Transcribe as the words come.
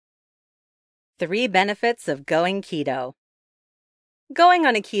3 benefits of going keto. Going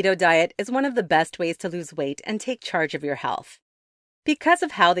on a keto diet is one of the best ways to lose weight and take charge of your health. Because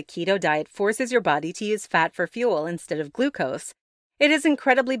of how the keto diet forces your body to use fat for fuel instead of glucose, it is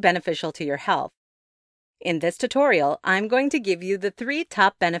incredibly beneficial to your health. In this tutorial, I'm going to give you the 3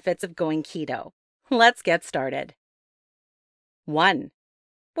 top benefits of going keto. Let's get started. 1.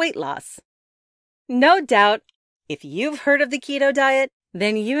 Weight loss. No doubt, if you've heard of the keto diet,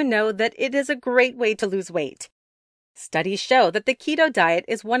 then you know that it is a great way to lose weight. Studies show that the keto diet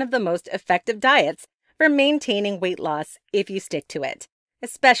is one of the most effective diets for maintaining weight loss if you stick to it,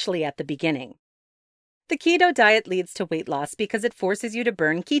 especially at the beginning. The keto diet leads to weight loss because it forces you to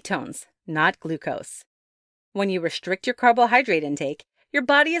burn ketones, not glucose. When you restrict your carbohydrate intake, your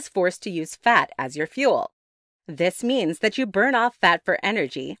body is forced to use fat as your fuel. This means that you burn off fat for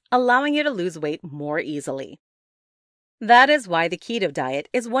energy, allowing you to lose weight more easily. That is why the keto diet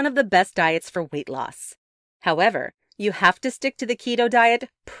is one of the best diets for weight loss. However, you have to stick to the keto diet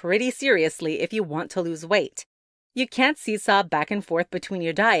pretty seriously if you want to lose weight. You can't seesaw back and forth between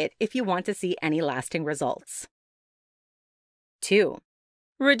your diet if you want to see any lasting results. 2.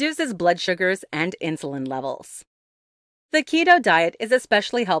 Reduces blood sugars and insulin levels. The keto diet is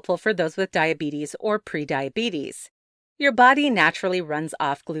especially helpful for those with diabetes or prediabetes. Your body naturally runs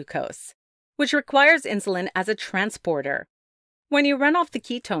off glucose, which requires insulin as a transporter. When you run off the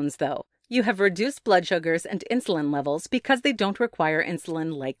ketones, though, you have reduced blood sugars and insulin levels because they don't require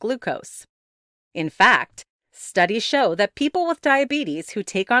insulin like glucose. In fact, studies show that people with diabetes who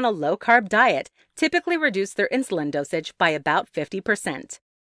take on a low-carb diet typically reduce their insulin dosage by about 50%.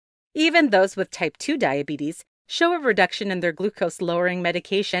 Even those with type 2 diabetes show a reduction in their glucose-lowering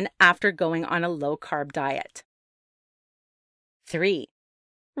medication after going on a low-carb diet. 3.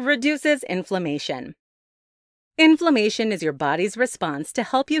 Reduces inflammation. Inflammation is your body's response to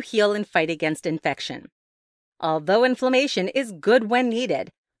help you heal and fight against infection. Although inflammation is good when needed,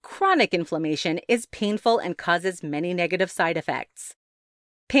 chronic inflammation is painful and causes many negative side effects.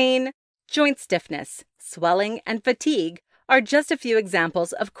 Pain, joint stiffness, swelling, and fatigue are just a few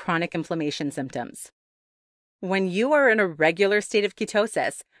examples of chronic inflammation symptoms. When you are in a regular state of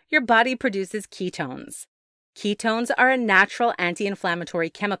ketosis, your body produces ketones. Ketones are a natural anti-inflammatory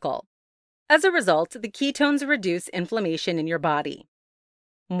chemical. As a result, the ketones reduce inflammation in your body.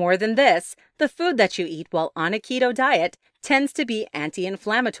 More than this, the food that you eat while on a keto diet tends to be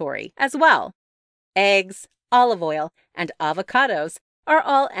anti-inflammatory as well. Eggs, olive oil, and avocados are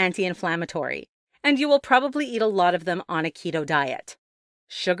all anti-inflammatory, and you will probably eat a lot of them on a keto diet.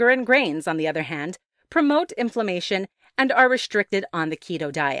 Sugar and grains, on the other hand, promote inflammation and are restricted on the keto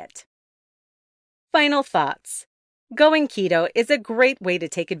diet. Final thoughts. Going keto is a great way to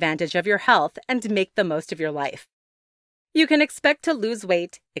take advantage of your health and make the most of your life. You can expect to lose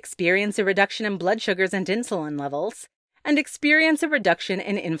weight, experience a reduction in blood sugars and insulin levels, and experience a reduction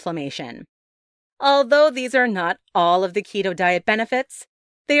in inflammation. Although these are not all of the keto diet benefits,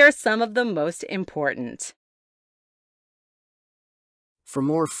 they are some of the most important. For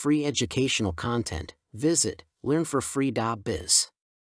more free educational content, visit learnforfree.biz.